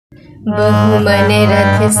बहु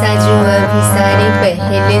मनरथ साजु अभिसारे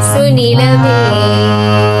पहले सुनील वेश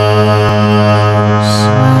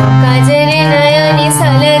काजल नयनी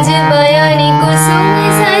सलज बयानी कुसुम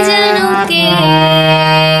सजनु के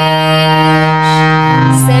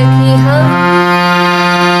सखी हम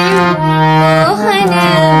मोहन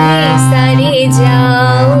अभिसारे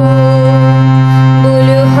जाओ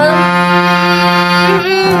बोलो हम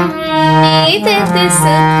नितत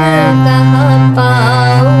सुख कहाँ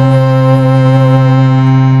पाओ।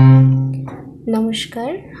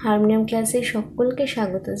 नमस्कार हारमोनियम क्लासे सकलके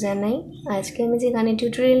स्वागत जानाई। आज के आमी जे गानेर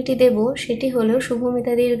टिउटोरियलटी देब सेटी हलो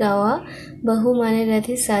शुभमितादिर गावा बहु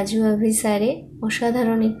मानाराथे साजु अभिसारे।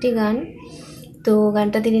 असाधारण एकटी गान। तो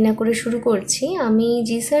गानटा देरी ना करे शुरू करछि। आमी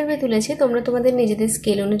जी सार्भे तुलेछि, तोमरा तोमादेर निजेदेर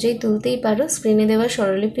स्केल अनुयायी तुलतेई पारो। स्क्रिने देওয়া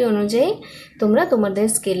स्वरलिपि अनुयायी तोमरा तोमादेर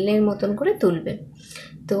स्केलेर मतन करे तुलबे,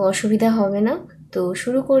 तो असुविधा होबे ना। तो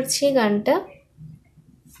शुरू करछि गानटा।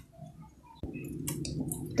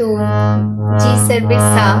 तो जी सर्वे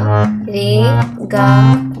सा रे गा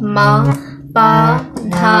मा पा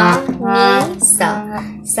धा नी सा।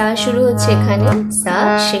 सा शुरू होच्छे एखाने, सा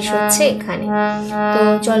शेष होच्छे एखाने।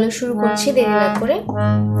 तो चलो शुरू करछि देरी ना करे।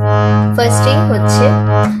 फार्स्टे होच्छे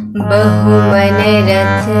बहु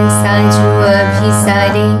मनरथ साजु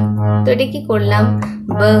अभिसारे। तो এটা কি করলাম,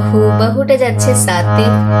 বহু বহুটা যাচ্ছে সাথে,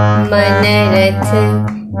 मनरथ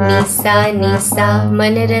নিসা নিসা,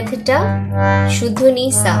 मनरथটা শুদ্ধ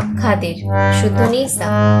নিসা, খাদের শুদ্ধ নিসা।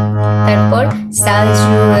 তারপর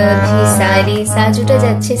সাজু অভিসারে, সাজুটা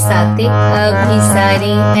যাচ্ছে সাথে,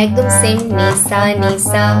 অভিসারে একদম সেম নিসা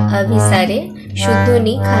নিসা, অভিসারে শুদ্ধ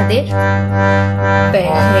নি খাদের।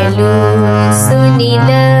 पहलू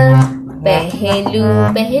सुनीला, पहलू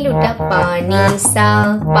पहलूटा पानी सा,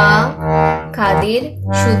 पा खादेर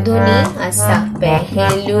शुद्ध नी आसा,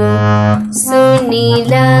 पहलू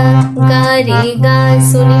सुनीला गा रे गा,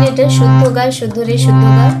 सुनीलाटा शुद्ध गा, शुद्ध रे शुद्ध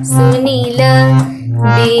गा, सुनीला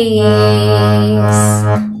बेस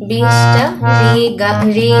बेसटा रे गा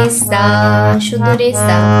रे सा, शुद्ध रे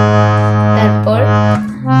सा। तारपर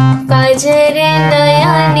काजर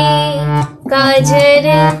नयने, काजर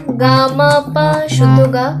गामा पा शुद्ध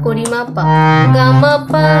गा करिमा पा, गामा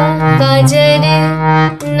पा काजर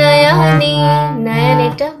नयने,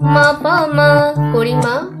 नयनेटा मा पा मा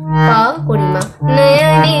करिमा पा करिमा,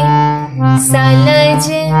 नयने सलज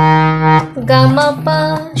गामा पा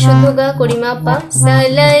शुद्ध गा करिमा पा,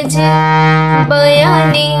 सलज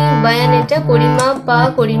बयाने, बयानेटा करिमा पा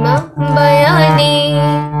करिमा बयाने।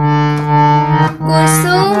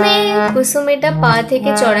 कुसुमे, कुसुमेटा पा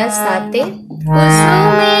थेके चढ़ा साथे,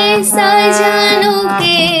 कुसुमे साजानो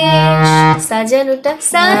केश, साजानोटा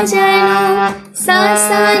साजानो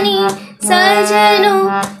सासानी, साजानो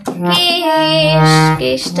केश,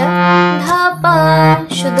 केशटा धापा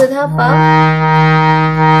शुद्ध धापा।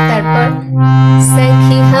 तारपर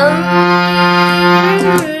सखी हम,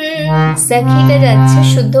 सखीटा যাচ্ছে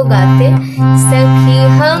শুদ্ধ গাতে, सखी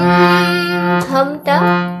हम, हमटा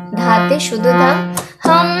ধাতে শুদ্ধ ধা,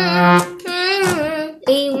 हम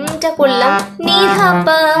এই টা করলাম নি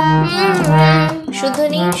ধাপা, শুদ্ধ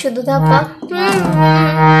নি শুদ্ধ ধাপা।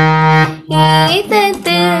 এতত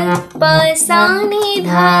পাসানি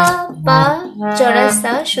ধা, পা চড়া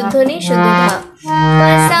সা শুদ্ধ নি শুদ্ধ ধা,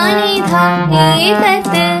 পাসানি ধা।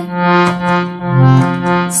 এতত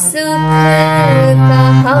সুখ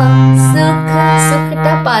কাহা, সুখ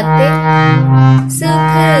সুখটা পাতে,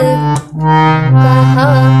 সুখ কাহা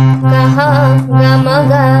কাহা গামা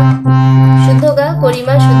গা শুদ্ধ গা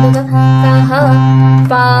করিমা শুদ্ধ গা, কাহা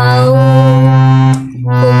পাও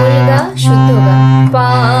কোমল গা শুদ্ধ গা,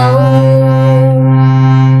 পাও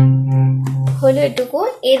হলো এটুকু।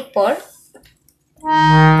 এরপর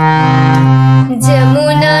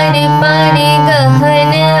যমুনার পারে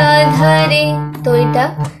গহন আধারে, তো এটা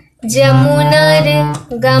যমুনার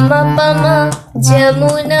গামা পামা,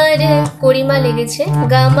 যমুনার করিমা লেগেছে,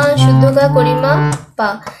 গামা শুদ্ধ গা করিমা পা,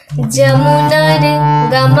 যমুনার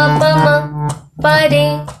গামা পামা পারে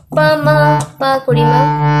পামা পা করিমা,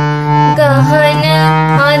 গহন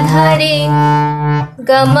আধারে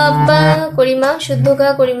গামা পা করিমা শুদ্ধ গা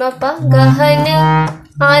করিমা পা, গহন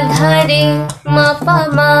আধারে মা পা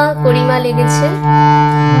মা করিমা লেগেছে,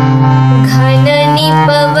 ঘন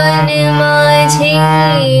নিপবন মাঝে,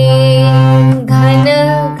 ঘন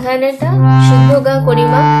ঘনটা শুদ্ধ গা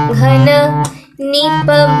করিমা, ঘন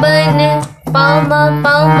নিপবন পামা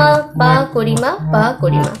পামা পা করিমা পা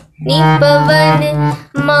করিমা, নিপবন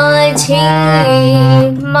মাঝে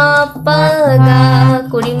মা পা গা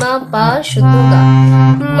করিমা পা শুদ্ধ গা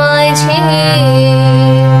মাঝে।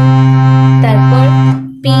 তারপর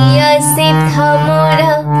পিয়া সিদ্ধা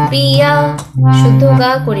মোরা, পিয়া শুদ্ধ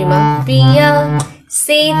গা করিমা, পিয়া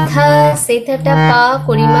सेथा सेथाटा पा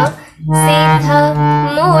करिमा सेथा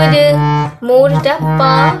मोर मोरटा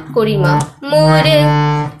पा करिमा मोर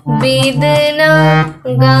बेदना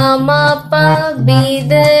गामा पा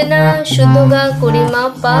बेदना शुद्ध गा करिमा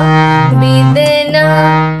पा बेदना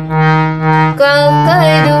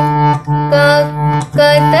काकरु का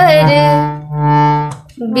कतर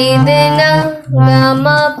बेदना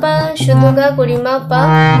गामा पा शुद्ध गा करिमा पा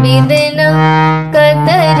बेदना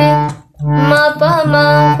कतर मा पा मा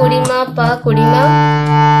करिमा पा करिमा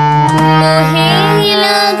मोहे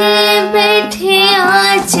लागे बैठे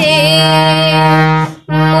आचे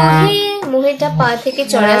मोहे मोहेटा पा থেকে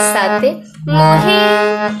চড়ার সাথে मोहे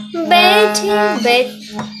बैठे बैठ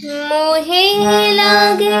मोहे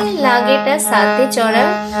लागे लागेटा साथे चढ़ा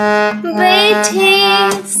बैठे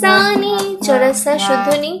सानी चढ़ा सा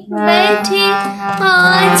शुद्धनी बैठे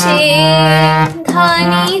आचे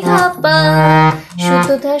धानी धापा शुद्ध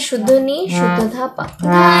धा शुद्धनी शुद्ध धापा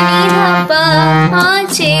धानी धापा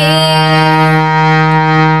आचे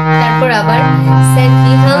তারপর আবার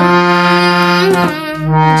সখী हम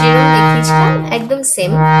যেরকম দেখিয়েছিলাম একদম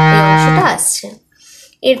সেম এই অংশটা আসছে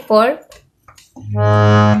এরপর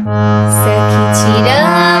सखी चिरा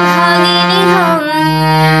भागिनी हम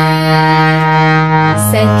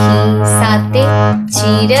सखी साते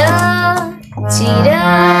चिरा चिरा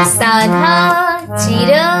साधा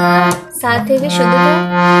चिरा साथे भी शुद्ध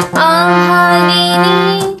अभागिनी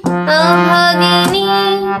अभागिनी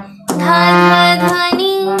धाधा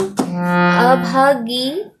धानी अभागी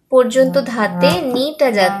পর্যন্ত ধাতে নিটা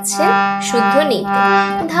যাচ্ছে শুদ্ধ নিতে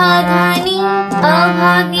ধাধানি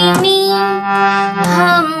অভাগিনী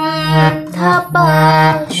हम धापा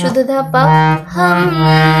शुद्ध धापा हम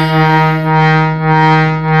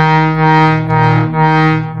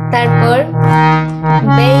তারপর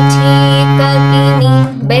बैठे एकाकिनी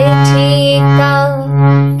बैठे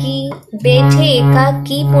एकाकी बैठे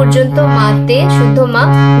एकाकी পর্যন্ত মাতে শুদ্ধ মা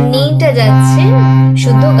নিটা যাচ্ছে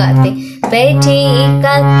শুদ্ধ গাতে बैठे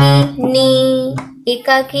एकाकिनी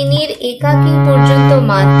একাকিনীর একাকি পর্যন্ত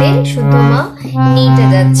মাতে শুদ্ধ মা নিটা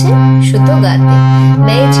যাচ্ছে শুদ্ধ গাতে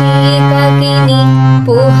बैठे एकाकिनी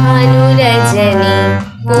পোহানু রজনী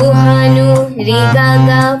পোহানু রে গা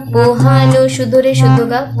গা পোহানু শুদ্ধ রে শুদ্ধ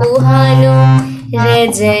গা পোহানু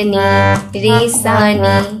रजनी रे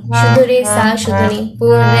सानी शुद्ध रे सा शुद्ध नी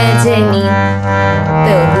रजनी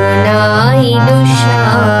तबु नाइलु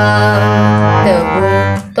श्याम तबु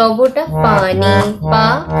तबुटा पानी पा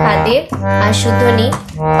खादेर अशुद्ध नी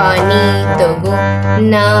पानी तबु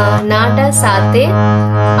ना नाटा साथे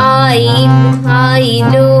आइल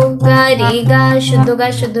आइलो गा रे गा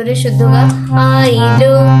शुद्ध रे शुद्ध गा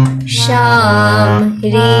आइलो श्याम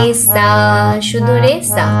रे सा शुद्ध रे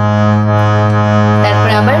सा তারপর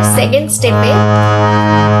আবার সেকেন্ড স্টেপে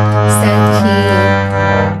সখী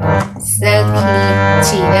সখী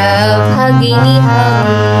চিরভাগিনী हम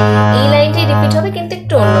এই লাইনটি রিপিট হবে কিন্তু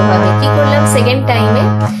একটু অন্যভাবে কি করলাম সেকেন্ড টাইমে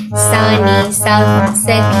সানি সা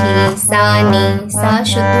সখী সানি সা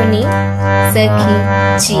শুদ্ধ নি সখী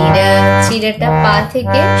চির চিরটা পা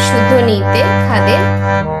থেকে শুদ্ধ নিতে খাদে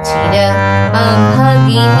চির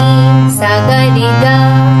अभागिनी सा गा रे गा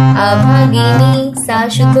अभागिनी सा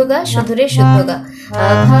शुद्ध गा शुद्ध रे शुद्ध गा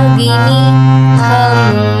अभागिनी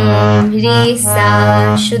हम रे सा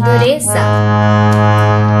शुद्ध रे सा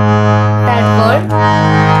তারপর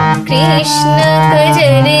কৃষ্ণ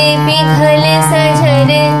কজরে পিঘল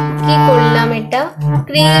সজরে কি করলাম এটা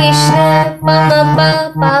কৃষ্ণ পম পা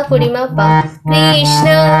পা করিমা পা কৃষ্ণ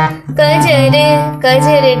কজরে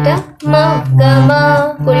কজরেটা মা গমা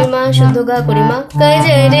করিমা শুদ্ধ গা করিমা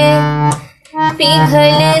কজরে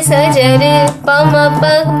পিঘল সজরে পম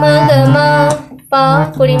পা মা গমা পা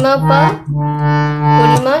করিমা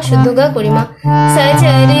শুদ্ধ গা করিমা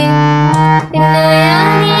সজরে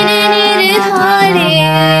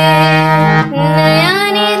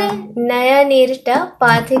নয়নের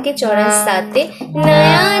পা থেকে চড়ার সাথে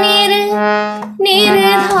নয়নের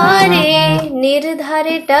নির্ধারে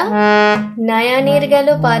নির্ধারেটা নয়নের গেল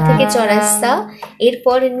পা থেকে চড়ার সা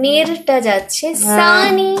এরপর নিরটা যাচ্ছে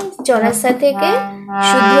সানি চড়ার সা থেকে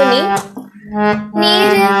শুদ্ধ নি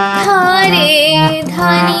নির্ধারে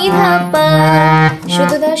ধানি ধাপা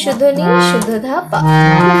শুদ্ধ ধা শুদ্ধ নি শুদ্ধ ধাপা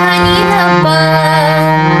ধানি ধাপা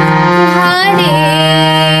ধারে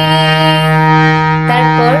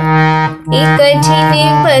তারপর एक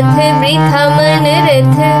कठिन पथ वृथा मन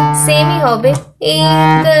रथ सेमी होबे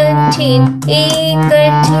एक कठिन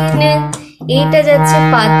এটা যাচ্ছে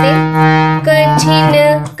পাতে কঠিন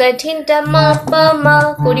কঠিনটা মা পা মা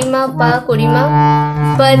করিমা পা করিমা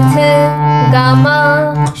পথ গামা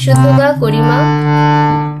শুদ্ধ গা করিমা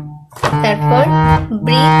তারপর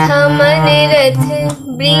বৃথা মানে রথ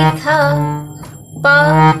বৃথা पा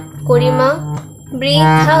कोरिमा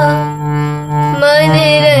वृथा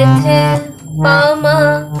मनरथ पामा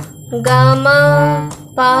गामा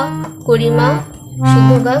पा कोरिमा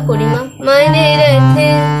शुद्ध गा कोरिमा मनरथ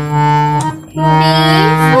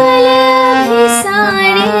बिफल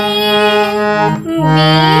अभिसारे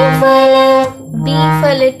बिफल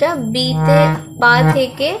बिफलटा बीते पा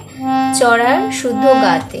থেকে চড়ার শুদ্ধ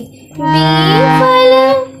গাতে বিফল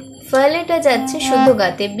ফলটা যাচ্ছে শুদ্ধ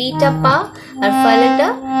গাতে বিটা পা আর ফলটা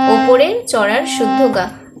উপরের চড়ার শুদ্ধ গা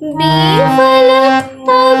বিফল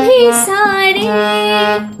অভিসারে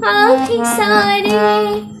অভিসারে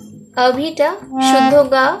अभिटा शुद्ध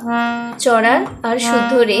गा चौड़ार और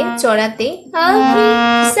शुद्ध रे चौड़ाते अभि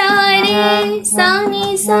सारे सानी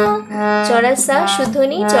सा चौड़ा सा शुद्ध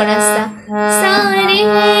नी चौड़ा सा सारे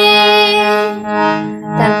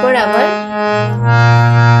तारपर आबार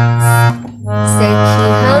सखी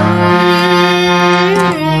हम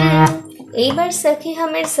এইবার सखी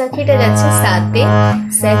हमेर सखीटा যাচ্ছে সাতে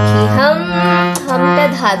सखी हम हमटा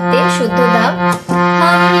ধাতে শুদ্ধ ধা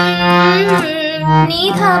हम नी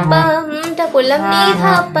धा पा टा করলাম नी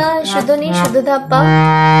धा पा শুদ্ধ নি শুদ্ধ ধা পা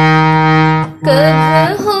कब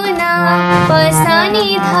होना पसा नी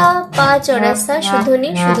धा पा चौड़ा सा शुद्ध नी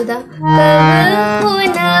शुद्ध धा कब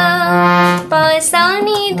होना पसा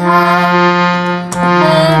नी धा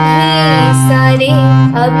अभी सारे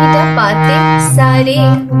अभिटा पाते सारे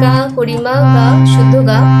गा कोरिमा गा शुद्ध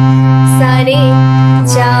गा सारे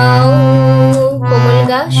जाओ कोमल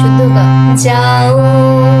गा शुद्ध गा जाओ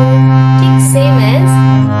ठीक सेम एज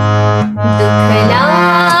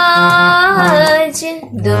दुखलाज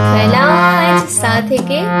दुखलाज साथ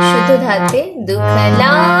के शुद्ध धाते दुखलाज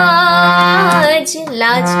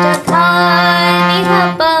लाजटा था नी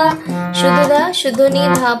धापा शुद्ध धा शुद्ध नी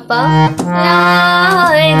धापा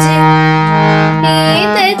लाज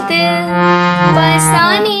एतत पसा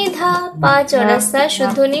नी धा पा चौड़ा सा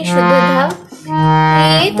शुद्ध नी शुद्ध धा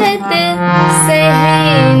एतत सहे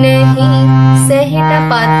नहीं सहेटा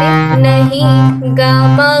पाते नहीं गा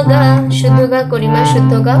मा गा शुद्ध गा कोरिमा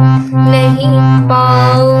शुद्ध गा नहीं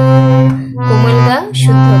पाओ कोमल गा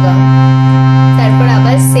शुद्ध गा तारपर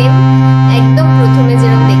आबार सेम एकदम प्रथमे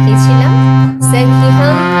जेरकम देখিয়েছিলাম सखी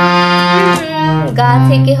हम गा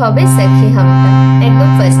থেকে হবে सखी हमটা একদম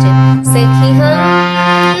ফার্স্টে सखी हम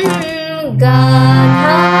गा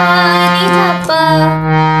धा नी धा पा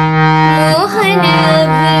मोहन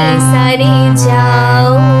अभिसारे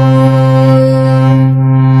जाओ।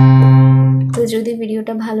 तो যদি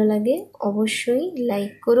ভিডিওটা ভালো লাগে অবশ্যই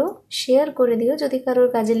লাইক করো শেয়ার করে দিও যদি কারোর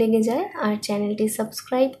কাজে লেগে যায় আর চ্যানেলটি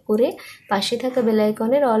সাবস্ক্রাইব করে পাশে থাকা বেল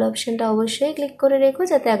আইকনের অল অপশনটা অবশ্যই ক্লিক করে রেখো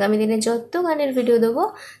যাতে আগামী দিনে যত গানের ভিডিও দেব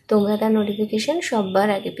তোমরা তার নোটিফিকেশন সবার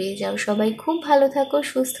আগে পেয়ে যাও। সবাই খুব ভালো থাকো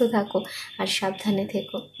সুস্থ থাকো আর সাবধানে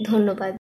থেকো। ধন্যবাদ।